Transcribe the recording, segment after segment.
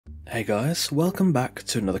Hey guys, welcome back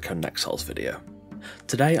to another Conan Exiles video.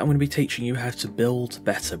 Today I'm going to be teaching you how to build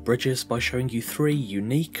better bridges by showing you 3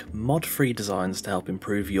 unique, mod-free designs to help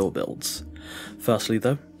improve your builds. Firstly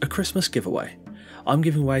though, a Christmas giveaway. I'm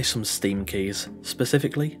giving away some Steam keys,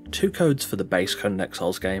 specifically 2 codes for the base Conan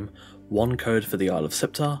Exiles game, 1 code for the Isle of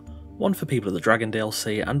Siptah, 1 for People of the Dragon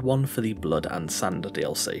DLC, and 1 for the Blood and Sand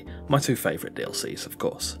DLC, my 2 favourite DLCs of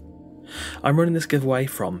course. I'm running this giveaway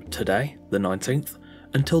from today, the 19th,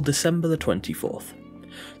 until December the 24th.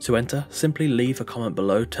 To enter, simply leave a comment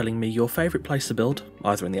below telling me your favourite place to build,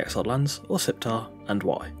 either in the Exiled Lands or Siptah, and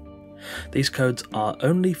why. These codes are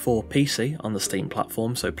only for PC on the Steam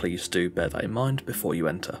platform, so please do bear that in mind before you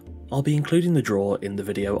enter. I'll be including the draw in the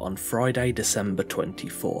video on Friday, December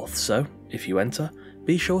 24th, so if you enter,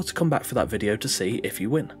 be sure to come back for that video to see if you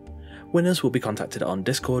win. Winners will be contacted on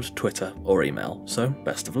Discord, Twitter or email, so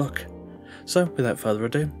best of luck. So without further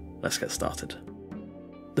ado, let's get started.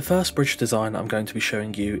 The first bridge design I'm going to be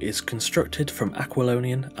showing you is constructed from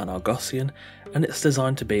Aquilonian and Argosian, and it's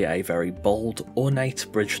designed to be a very bold, ornate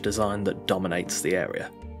bridge design that dominates the area.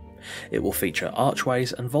 It will feature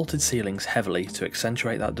archways and vaulted ceilings heavily to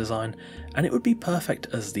accentuate that design, and it would be perfect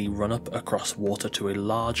as the run-up across water to a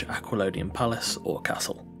large Aquilonian palace or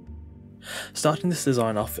castle. Starting this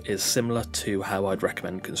design off is similar to how I'd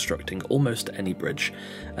recommend constructing almost any bridge,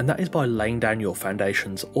 and that is by laying down your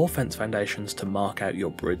foundations or fence foundations to mark out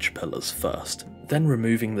your bridge pillars first, then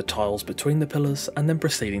removing the tiles between the pillars and then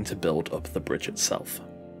proceeding to build up the bridge itself.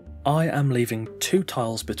 I am leaving 2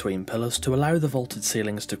 tiles between pillars to allow the vaulted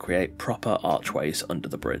ceilings to create proper archways under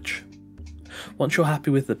the bridge. Once you're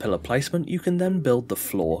happy with the pillar placement, you can then build the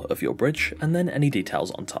floor of your bridge and then any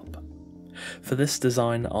details on top. For this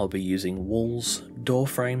design I'll be using walls, door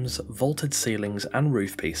frames, vaulted ceilings and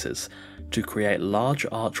roof pieces to create large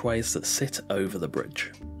archways that sit over the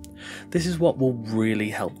bridge. This is what will really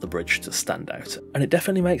help the bridge to stand out, and it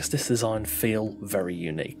definitely makes this design feel very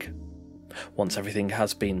unique. Once everything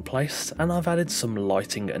has been placed and I've added some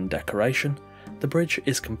lighting and decoration, the bridge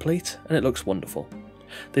is complete and it looks wonderful.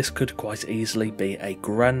 This could quite easily be a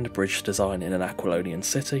grand bridge design in an Aquilonian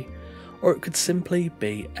city, or it could simply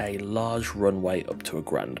be a large runway up to a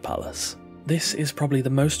grand palace. This is probably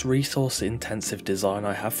the most resource intensive design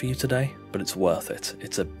I have for you today, but it's worth it.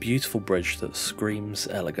 It's a beautiful bridge that screams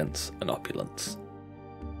elegance and opulence.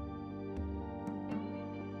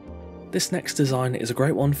 This next design is a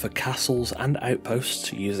great one for castles and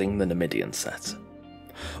outposts using the Numidian set.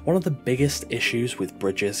 One of the biggest issues with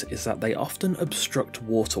bridges is that they often obstruct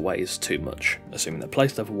waterways too much, assuming they're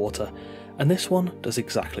placed over water, and this one does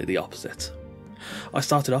exactly the opposite. I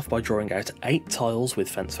started off by drawing out 8 tiles with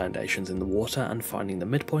fence foundations in the water and finding the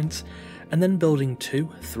midpoints, and then building 2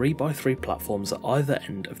 3x3 platforms at either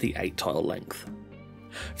end of the 8 tile length.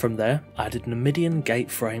 From there, I added Numidian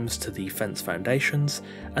gate frames to the fence foundations,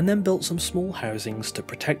 and then built some small housings to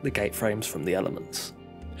protect the gate frames from the elements.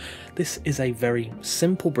 This is a very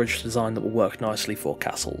simple bridge design that will work nicely for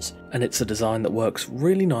castles, and it's a design that works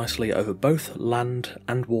really nicely over both land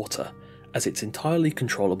and water, as it's entirely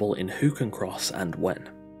controllable in who can cross and when.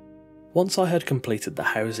 Once I had completed the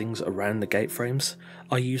housings around the gate frames,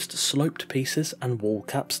 I used sloped pieces and wall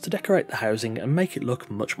caps to decorate the housing and make it look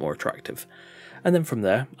much more attractive, and then from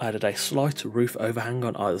there I added a slight roof overhang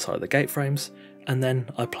on either side of the gate frames, and then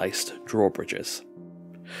I placed drawbridges.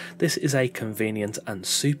 This is a convenient and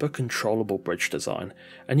super controllable bridge design,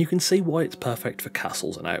 and you can see why it's perfect for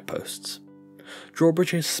castles and outposts.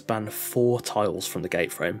 Drawbridges span 4 tiles from the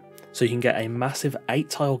gate frame, so you can get a massive 8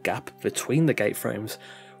 tile gap between the gate frames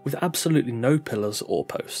with absolutely no pillars or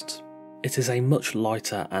posts. It is a much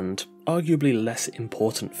lighter and arguably less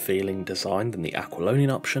important feeling design than the Aquilonian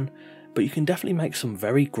option, but you can definitely make some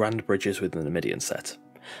very grand bridges with the Numidian set.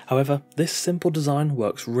 However, this simple design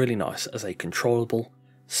works really nice as a controllable,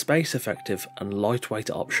 space effective and lightweight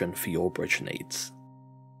option for your bridge needs.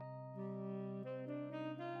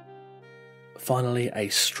 Finally, a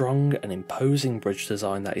strong and imposing bridge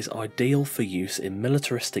design that is ideal for use in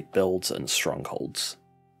militaristic builds and strongholds.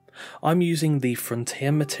 I'm using the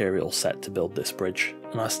Frontier material set to build this bridge,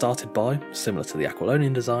 and I started by, similar to the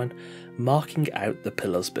Aquilonian design, marking out the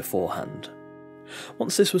pillars beforehand.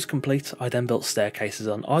 Once this was complete, I then built staircases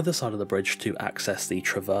on either side of the bridge to access the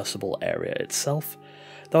traversable area itself,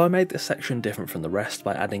 though I made this section different from the rest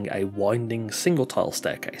by adding a winding single tile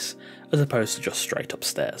staircase, as opposed to just straight up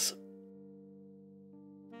stairs.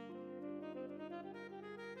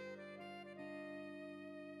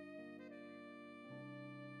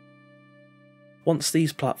 Once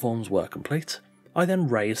these platforms were complete, I then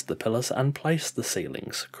raised the pillars and placed the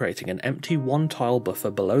ceilings, creating an empty 1 tile buffer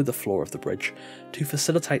below the floor of the bridge to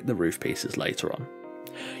facilitate the roof pieces later on.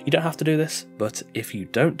 You don't have to do this, but if you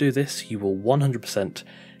don't do this, you will 100%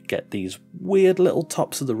 get these weird little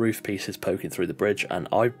tops of the roof pieces poking through the bridge, and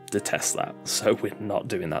I detest that, so we're not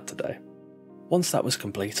doing that today. Once that was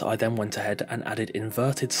complete, I then went ahead and added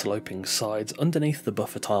inverted sloping sides underneath the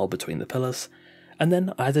buffer tile between the pillars, and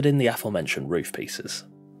then I added in the aforementioned roof pieces.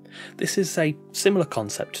 This is a similar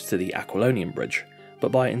concept to the Aquilonian bridge,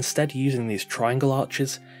 but by instead using these triangle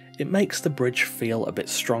arches, it makes the bridge feel a bit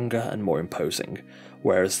stronger and more imposing,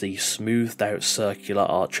 whereas the smoothed out circular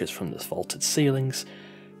arches from the vaulted ceilings,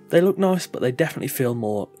 they look nice, but they definitely feel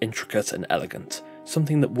more intricate and elegant,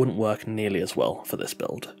 something that wouldn't work nearly as well for this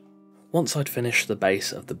build. Once I'd finished the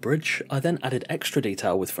base of the bridge, I then added extra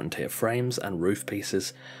detail with frontier frames and roof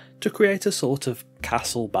pieces to create a sort of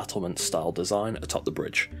castle battlement style design atop the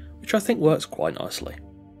bridge, which I think works quite nicely.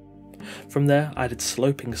 From there, I added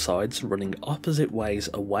sloping sides running opposite ways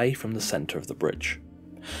away from the centre of the bridge.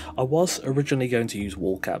 I was originally going to use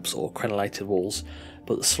wall caps or crenellated walls,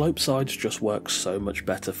 but the slope sides just work so much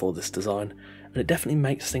better for this design, and it definitely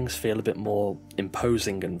makes things feel a bit more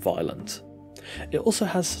imposing and violent. It also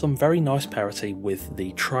has some very nice parity with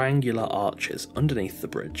the triangular arches underneath the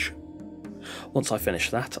bridge. Once I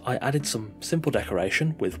finished that, I added some simple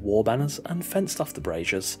decoration with war banners and fenced off the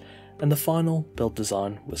braziers, and the final build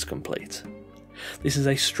design was complete. This is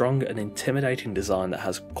a strong and intimidating design that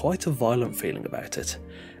has quite a violent feeling about it,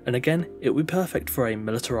 and again, it would be perfect for a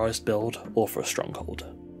militarised build or for a stronghold.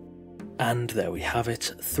 And there we have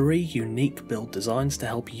it, 3 unique build designs to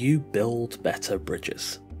help you build better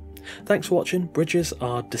bridges. Thanks for watching. Bridges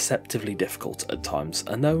are deceptively difficult at times,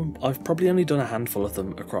 and though I've probably only done a handful of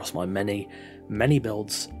them across my many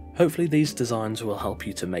builds, hopefully these designs will help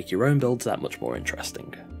you to make your own builds that much more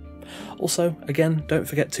interesting. Also, again, don't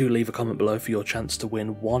forget to leave a comment below for your chance to win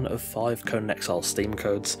one of 5 Conan Exiles Steam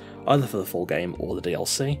codes, either for the full game or the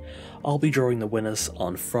DLC. I'll be drawing the winners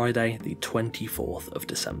on Friday, the 24th of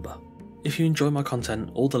December. If you enjoy my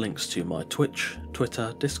content, all the links to my Twitch,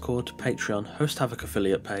 Twitter, Discord, Patreon, Host Havoc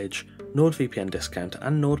affiliate page, NordVPN discount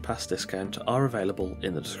and NordPass discount are available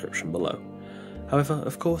in the description below. However,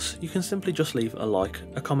 of course, you can simply just leave a like,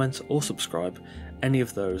 a comment or subscribe. Any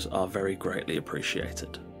of those are very greatly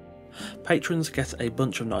appreciated. Patrons get a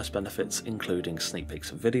bunch of nice benefits, including sneak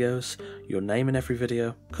peeks of videos, your name in every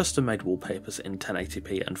video, custom made wallpapers in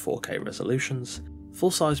 1080p and 4K resolutions,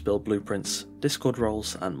 full-size build blueprints, Discord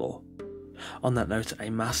roles and more. On that note, a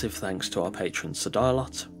massive thanks to our patrons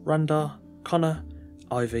Sadialot, Randar, Connor,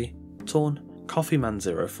 Ivy, Torn,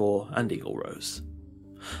 Coffeeman04 and Eagle Rose.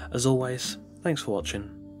 As always, thanks for watching,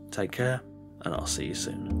 take care, and I'll see you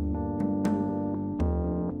soon.